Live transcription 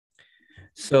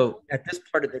So at this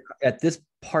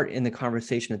point in the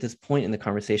conversation,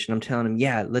 I'm telling them,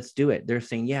 yeah, let's do it. They're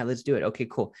saying, yeah, let's do it. Okay,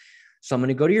 cool. So I'm going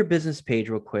to go to your business page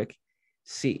real quick.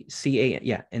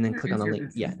 Yeah, and then click on the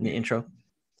link. Yeah, in the intro.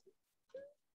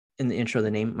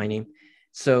 My name.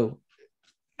 So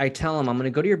I tell them I'm going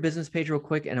to go to your business page real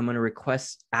quick and I'm going to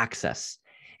request access.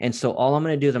 And so all I'm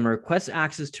going to do is I'm going to request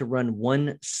access to run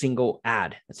one single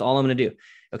ad. That's all I'm going to do.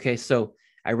 Okay. So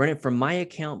I run it from my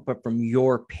account, but from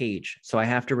your page. So I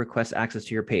have to request access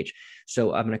to your page.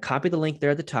 So I'm going to copy the link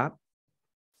there at the top,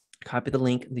 copy the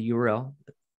link, the URL.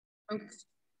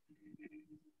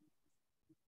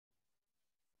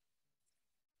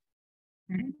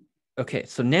 Okay.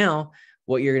 So now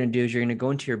what you're going to do is you're going to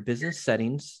go into your business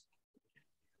settings,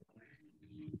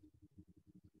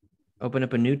 open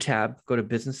up a new tab, go to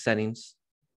business settings.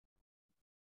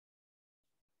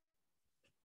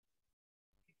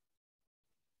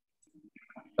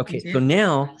 Okay, so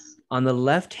now on the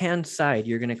left-hand side,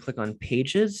 you're going to click on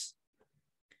pages,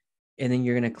 and then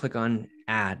you're going to click on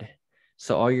add.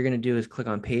 So all you're going to do is click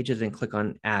on pages and click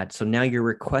on add. So now you're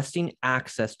requesting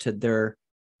access to their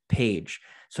page.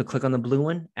 So click on the blue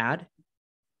one, add,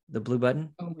 the blue button.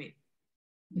 Oh, wait.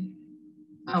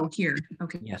 Oh, here.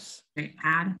 Okay. Yes. Okay,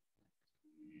 add.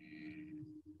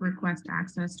 Request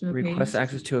access to a page. Request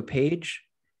access to a page.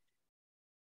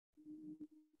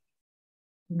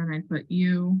 And then I put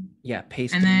you. Yeah,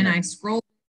 paste. And then I scroll.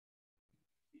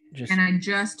 And I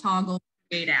just toggle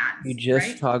create ads. You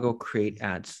just toggle create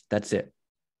ads. That's it.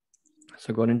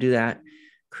 So go ahead and do that.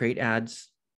 Create ads.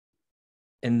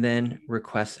 And then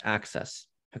request access.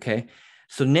 Okay.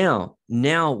 So now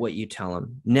what you tell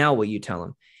them,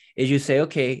 is you say,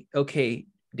 okay,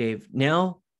 Dave,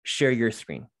 now share your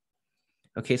screen.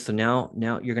 Okay. So now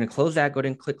you're going to close that. Go ahead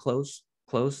and click close,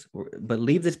 but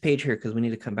leave this page here because we need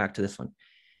to come back to this one.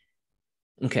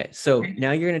 Okay. So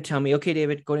now you're going to tell me, okay,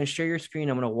 David, go ahead and share your screen.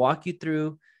 I'm going to walk you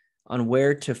through on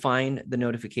where to find the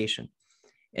notification.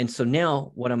 And so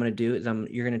now what I'm going to do is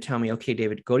you're going to tell me, okay,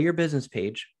 David, go to your business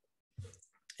page.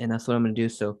 And that's what I'm going to do.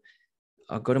 So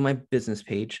I'll go to my business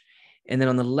page. And then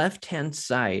on the left-hand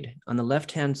side,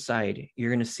 you're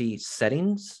going to see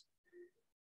settings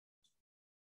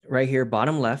right here,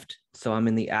 bottom left. So I'm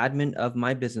in the admin of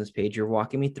my business page. You're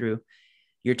walking me through.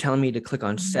 You're telling me to click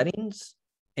on settings.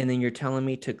 And then you're telling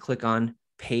me to click on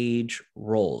page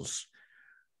roles.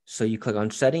 So you click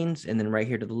on settings and then right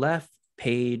here to the left,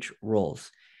 page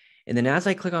roles. And then as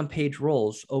I click on page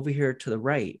roles over here to the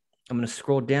right, I'm going to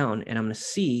scroll down and I'm going to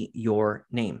see your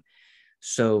name.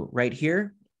 So right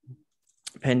here,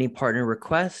 pending partner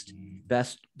request,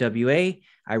 best WA,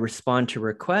 I respond to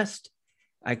request.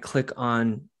 I click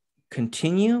on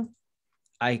continue.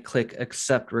 I click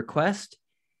accept request.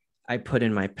 I put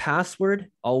in my password.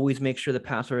 Always make sure the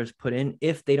password is put in.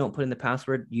 If they don't put in the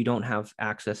password, you don't have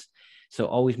access. So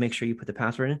always make sure you put the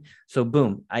password in. So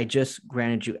boom, I just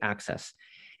granted you access.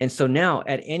 And so now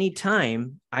at any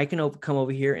time, I can come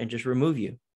over here and just remove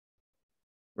you,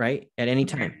 right? At any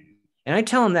time. And I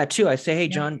tell them that too. I say, hey,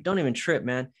 John, don't even trip,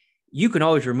 man. You can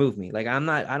always remove me. Like I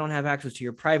don't have access to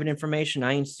your private information.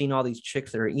 I ain't seen all these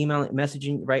chicks that are emailing,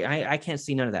 messaging, right? I can't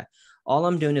see none of that. All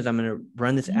I'm doing is I'm going to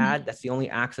run this ad. That's the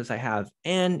only access I have.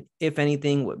 And if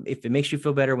anything, if it makes you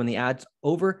feel better when the ad's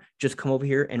over, just come over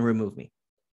here and remove me,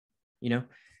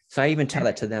 So I even tell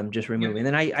that to them, just remove me. And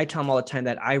then I tell them all the time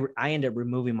that I end up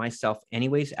removing myself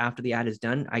anyways. After the ad is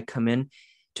done, I come in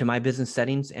to my business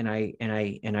settings and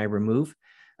I remove.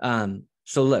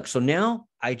 So look, so now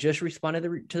I just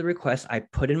responded to the request. I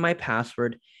put in my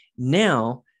password.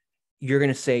 Now you're going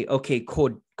to say, okay,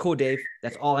 cool, Dave.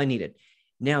 That's all I needed.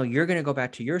 Now you're going to go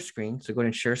back to your screen. So go ahead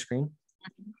and share screen.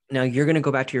 Now you're going to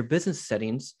go back to your business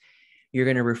settings. You're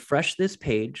going to refresh this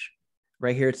page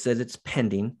right here. It says it's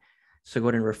pending. So go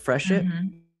ahead and refresh it.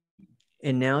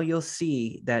 And now you'll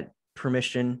see that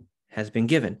permission has been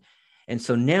given. And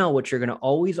so now what you're going to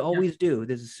always do,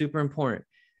 this is super important.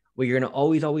 What you're going to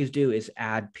always do is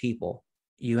add people.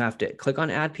 You have to click on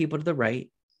add people to the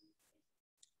right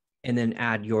and then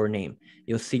add your name.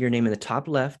 You'll see your name in the top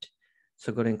left.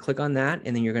 So go ahead and click on that.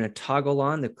 And then you're going to toggle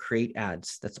on the create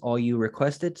ads. That's all you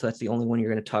requested. So that's the only one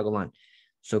you're going to toggle on.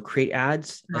 So create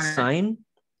ads, assign,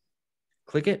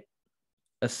 click it,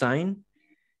 assign,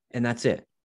 and that's it.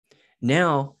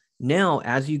 Now,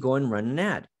 as you go and run an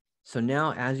ad. So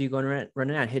now as you go and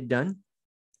run an ad, hit done.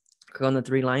 Click on the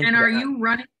 3 lines. And are you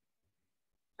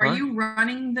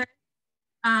running this?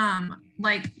 Am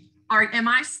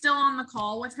I still on the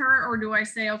call with her, or do I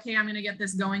say, okay, I'm going to get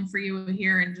this going for you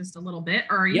here in just a little bit?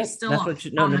 Or are you still on the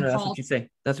call? That's what you say.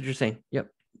 That's what you're saying. Yep.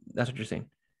 That's what you're saying.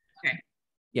 Okay.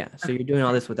 Yeah. So you're doing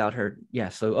all this without her. Yeah.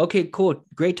 So, okay, cool.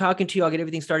 Great talking to you. I'll get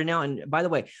everything started now. And by the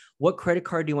way, what credit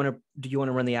card do you want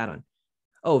to run the ad on?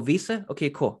 Oh, Visa. Okay,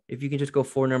 cool. If you can just go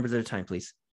 4 numbers at a time,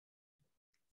 please.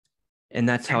 And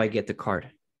that's how I get the card.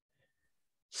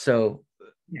 So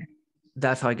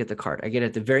that's how I get the card. I get it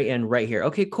at the very end right here.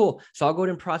 Okay, cool. So I'll go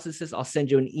ahead and process this. I'll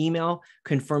send you an email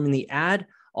confirming the ad.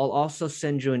 I'll also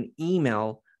send you an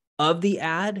email of the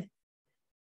ad.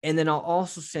 And then I'll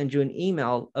also send you an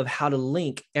email of how to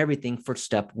link everything for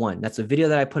step 1. That's a video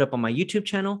that I put up on my YouTube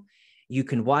channel. You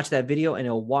can watch that video and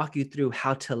it'll walk you through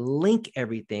how to link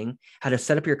everything, how to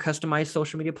set up your customized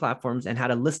social media platforms, and how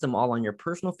to list them all on your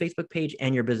personal Facebook page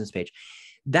and your business page.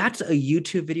 That's a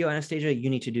YouTube video, Anastasia, you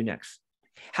need to do next.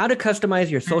 How to customize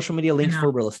your social media links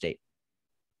for real estate.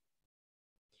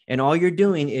 And all you're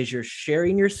doing is you're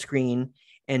sharing your screen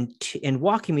and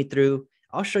walking me through.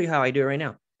 I'll show you how I do it right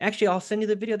now. Actually, I'll send you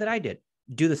the video that I did.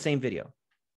 Do the same video.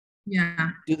 Yeah.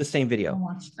 Do the same video. I'll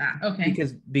watch that. Okay.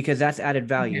 Because that's added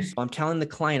value. Okay. So I'm telling the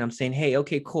client, I'm saying, hey,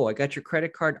 okay, cool. I got your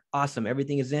credit card. Awesome.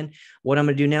 Everything is in. What I'm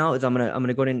going to do now is I'm going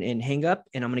to go ahead and hang up,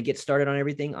 and I'm going to get started on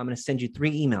everything. I'm going to send you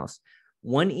 3 emails.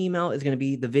 One email is going to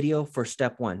be the video for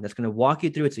step 1. That's going to walk you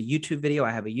through. It's a YouTube video.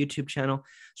 I have a YouTube channel.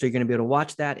 So you're going to be able to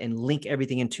watch that and link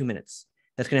everything in 2 minutes.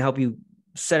 That's going to help you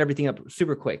set everything up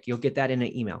super quick. You'll get that in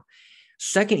an email.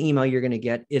 Second email you're going to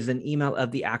get is an email of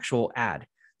the actual ad.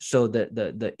 So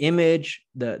the image,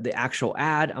 the actual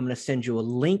ad, I'm going to send you a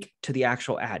link to the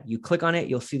actual ad. You click on it,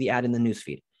 you'll see the ad in the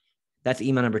newsfeed. That's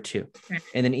email number 2. Okay.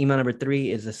 And then email number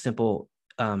 3 is a simple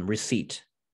receipt.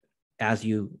 As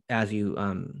you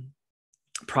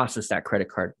process that credit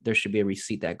card, there should be a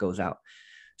receipt that goes out.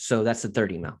 So that's the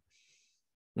 3rd email.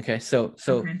 Okay. So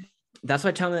okay. That's why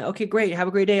I tell them, okay, great. Have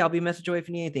a great day. I'll be a message away if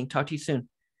you need anything. Talk to you soon.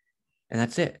 And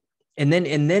that's it. And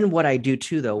then what I do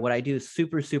too, though, what I do is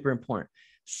super, super important.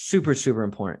 Super, super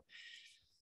important.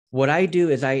 What I do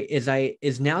is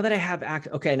now that I have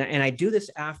okay. And I do this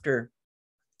after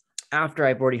I've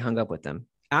already hung up with them.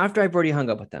 After I've already hung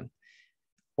up with them.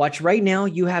 Watch right now.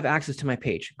 You have access to my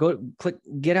page. Go click,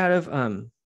 get out of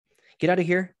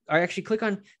here. Or actually click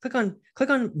on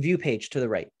view page to the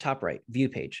right, top right, view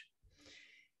page.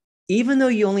 Even though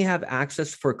you only have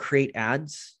access for create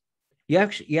ads, you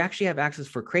actually have access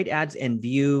for create ads and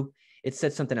view. It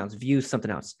said something else, view something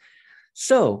else.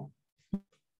 So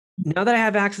now that I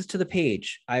have access to the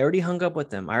page, I already hung up with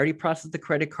them. I already processed the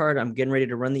credit card. I'm getting ready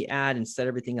to run the ad and set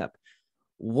everything up.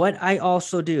 What I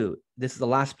also do, this is the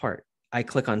last part. I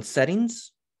click on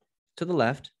settings to the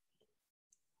left.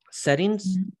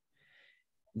 Settings. Mm-hmm.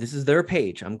 This is their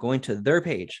page. I'm going to their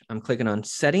page. I'm clicking on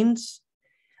settings.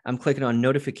 I'm clicking on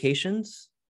notifications.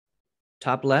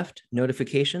 Top left,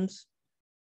 notifications.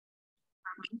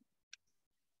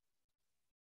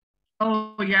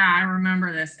 Oh yeah, I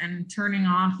remember this. And turning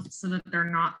off so that they're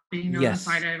not being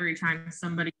notified every time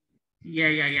somebody.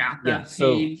 Yeah.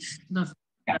 So if you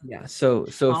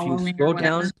scroll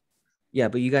down,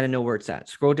 but you got to know where it's at.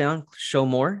 Scroll down, show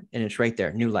more, and it's right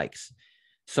there. New likes.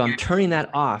 So I'm turning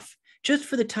that off just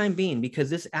for the time being, because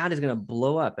this ad is going to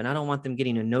blow up, and I don't want them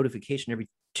getting a notification every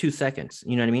 2 seconds.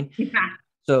 You know what I mean? Yeah.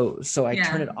 So I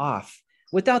turn it off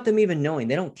without them even knowing.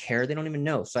 They don't care. They don't even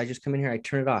know. So I just come in here. I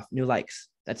turn it off. New likes.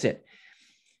 That's it.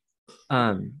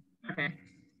 Okay.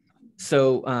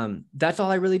 So that's all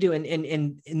I really do. And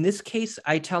in this case,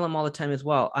 I tell them all the time as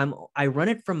well. I run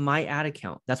it from my ad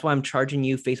account. That's why I'm charging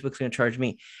you. Facebook's going to charge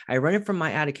me. I run it from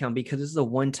my ad account because this is a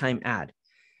one-time ad.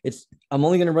 I'm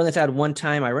only going to run this ad one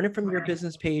time. I run it from your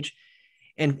business page.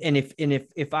 And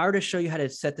if I were to show you how to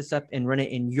set this up and run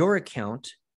it in your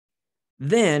account,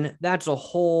 then that's a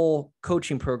whole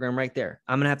coaching program right there.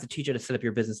 I'm going to have to teach you how to set up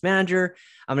your business manager.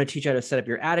 I'm going to teach you how to set up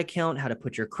your ad account, how to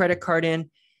put your credit card in.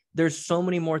 There's so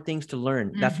many more things to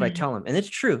learn. That's what I tell them. And it's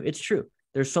true. It's true.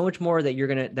 There's so much more that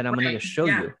I'm going to show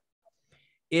you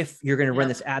if you're going to run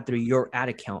this ad through your ad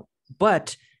account.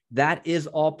 But that is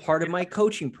all part of my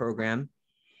coaching program.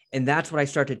 And that's what I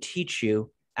start to teach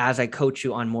you as I coach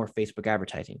you on more Facebook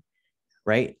advertising.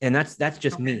 Right. And that's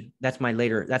just me. That's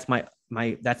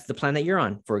that's the plan that you're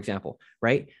on, for example.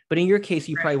 Right. But in your case,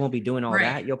 you probably won't be doing all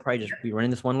that. You'll probably just be running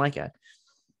this one like ad.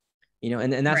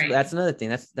 And that's another thing.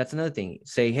 That's another thing.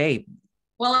 Say, hey,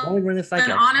 well, run this like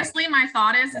honestly, my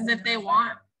thought is if they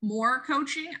want more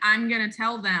coaching, I'm going to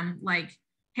tell them like,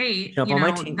 hey, jump on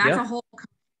my team. That's a whole.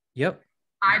 Yep.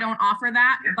 I don't offer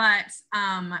that, but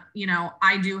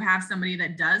I do have somebody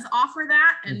that does offer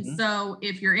that. And so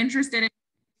if you're interested in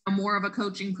more of a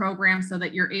coaching program so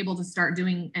that you're able to start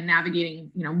doing and navigating,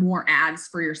 more ads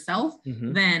for yourself,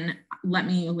 then let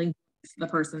me link to the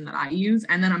person that I use,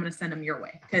 and then I'm going to send them your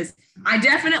way, because I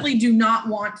definitely do not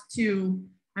want to.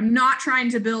 I'm not trying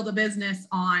to build a business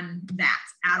on that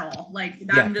at all. Like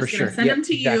Yeah, I'm just for going to sure. send Yep, them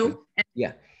to exactly. you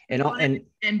Yeah.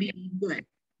 And be good.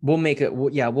 we'll make it.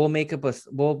 We'll make up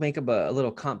a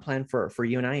little comp plan for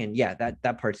you and I. And yeah,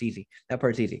 that part's easy. That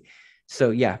part's easy.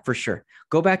 So yeah, for sure.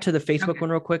 Go back to the Facebook one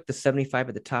real quick. The 75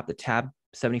 at the top, the tab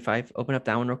 75. Open up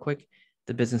that one real quick.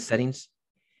 The business settings.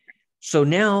 So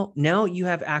now you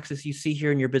have access. You see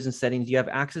here in your business settings, you have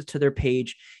access to their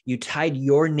page. You tied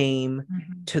your name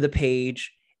to the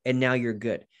page, and now you're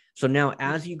good. So now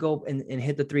as you go and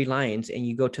hit the 3 lines and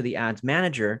you go to the ads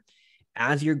manager,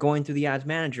 as you're going through the ads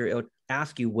manager, it'll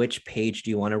ask you which page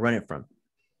do you want to run it from.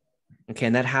 Okay.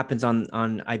 And that happens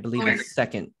on I believe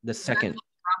the second.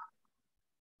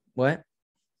 What?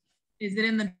 Is it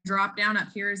in the drop down up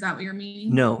here? Is that what you're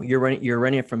meaning? No, you're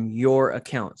running it from your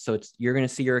account. So you're going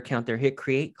to see your account there. Hit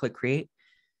create, click create.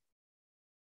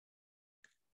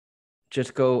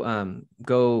 Just go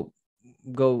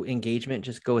engagement.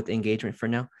 Just go with engagement for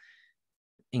now.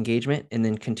 Engagement, and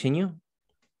then continue.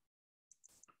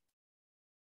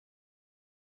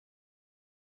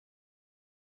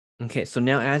 Okay, so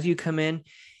now as you come in,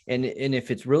 and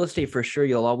if it's real estate, for sure,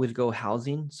 you'll always go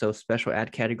housing. So special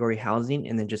ad category housing,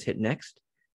 and then just hit next.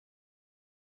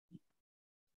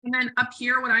 And then up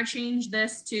here, when I change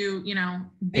this to,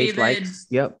 Page likes.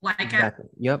 Yep. Exactly.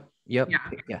 Yep. Yeah.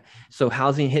 So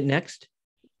housing, hit next.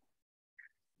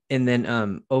 And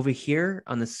then over here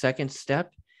on the second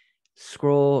step,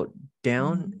 scroll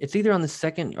down. It's either on the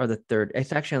second or the third.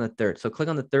 It's actually on the third. So click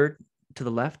on the third to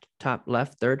the left, top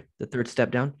left, third, the third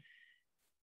step down.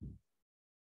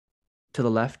 To the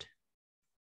left.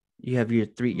 You have your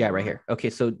 3. Yeah, right here. Okay,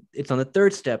 so it's on the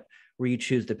third step where you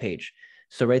choose the page.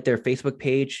 So right there, Facebook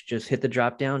page, just hit the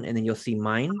drop down and then you'll see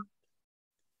mine.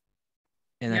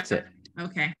 And that's it.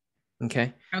 Okay.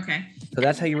 Okay. Okay. So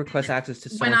that's how you request access to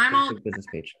someone's Facebook business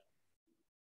page.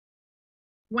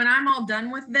 When I'm all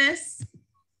done with this,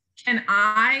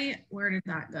 where did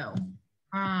that go?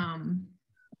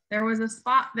 There was a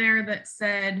spot there that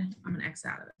said, I'm gonna X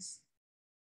out of this.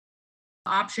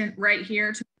 Option right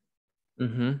here.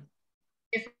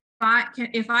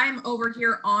 If I'm over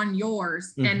here on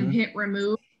yours and hit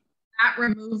remove, that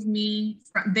remove me.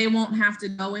 They won't have to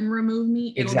go and remove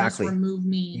me. It'll just remove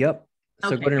me. Yep.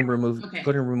 So go ahead and remove. Go ahead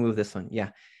and remove this one. Yeah.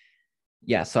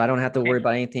 Yeah. So I don't have to worry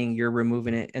about anything. You're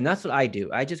removing it, and that's what I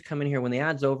do. I just come in here when the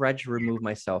ad's over. I just remove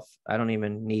myself. I don't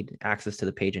even need access to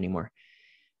the page anymore.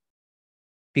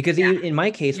 Because in my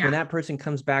case, when that person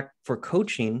comes back for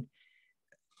coaching,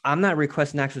 I'm not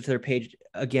requesting access to their page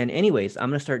again. Anyways, I'm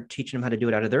going to start teaching them how to do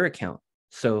it out of their account.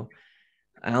 So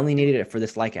I only needed it for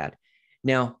this like ad.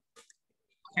 Now,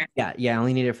 I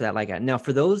only needed it for that like ad. Now,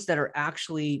 for those that are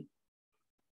actually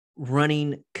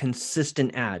running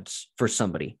consistent ads for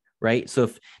somebody, right?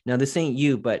 So now this ain't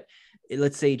you, but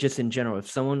let's say just in general, if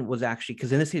someone was actually,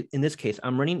 because in this case,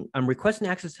 I'm requesting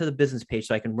access to the business page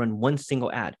so I can run one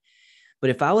single ad. But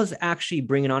if I was actually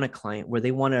bringing on a client where they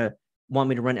want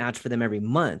me to run ads for them every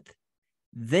month,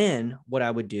 then what I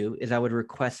would do is I would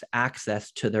request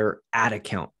access to their ad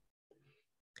account.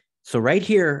 So right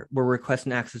here, we're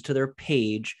requesting access to their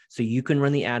page so you can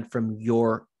run the ad from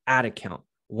your ad account,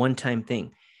 one-time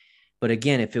thing. But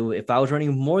again, if I was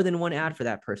running more than one ad for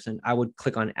that person, I would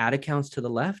click on ad accounts to the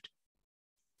left,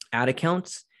 ad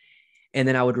accounts, and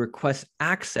then I would request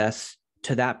access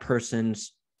to that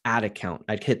person's ad account.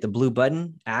 I'd hit the blue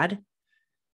button, add.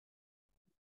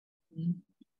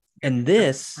 And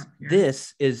this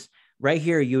is right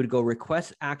here. You would go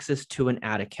request access to an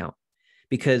ad account,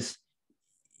 because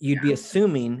you'd be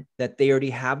assuming that they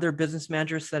already have their business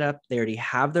manager set up. They already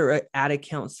have their ad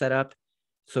account set up.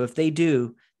 So if they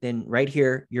do, then right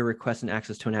here, you're requesting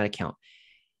access to an ad account.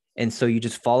 And so you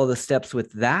just follow the steps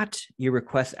with that. You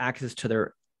request access to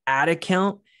their ad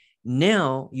account.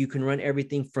 Now you can run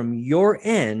everything from your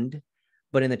end,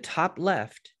 but in the top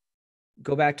left,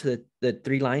 go back to the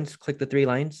 3 lines, click the 3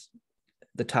 lines,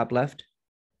 the top left,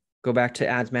 go back to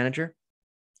Ads Manager.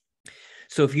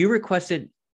 So if you requested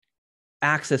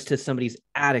access to somebody's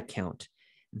ad account,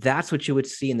 that's what you would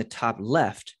see in the top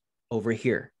left over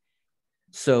here.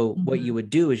 So what you would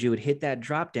do is you would hit that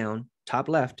drop down, top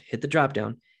left, hit the drop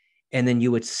down, and then you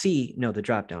would see, the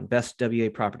drop down, best WA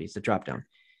properties, the drop down.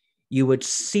 You would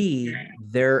see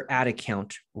their ad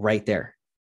account right there.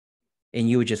 And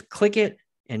you would just click it.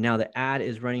 And now the ad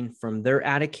is running from their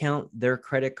ad account. Their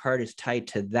credit card is tied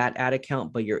to that ad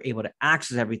account, but you're able to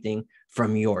access everything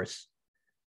from yours.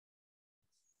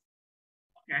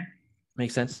 Okay.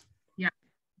 Makes sense? Yeah.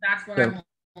 That's what I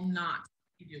will not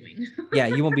be doing. Yeah,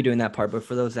 you won't be doing that part. But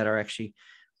for those that are actually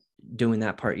doing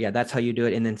that part, that's how you do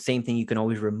it. And then same thing, you can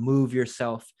always remove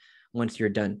yourself once you're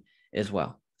done as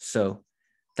well. So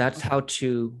that's how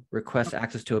to request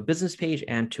access to a business page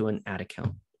and to an ad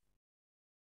account.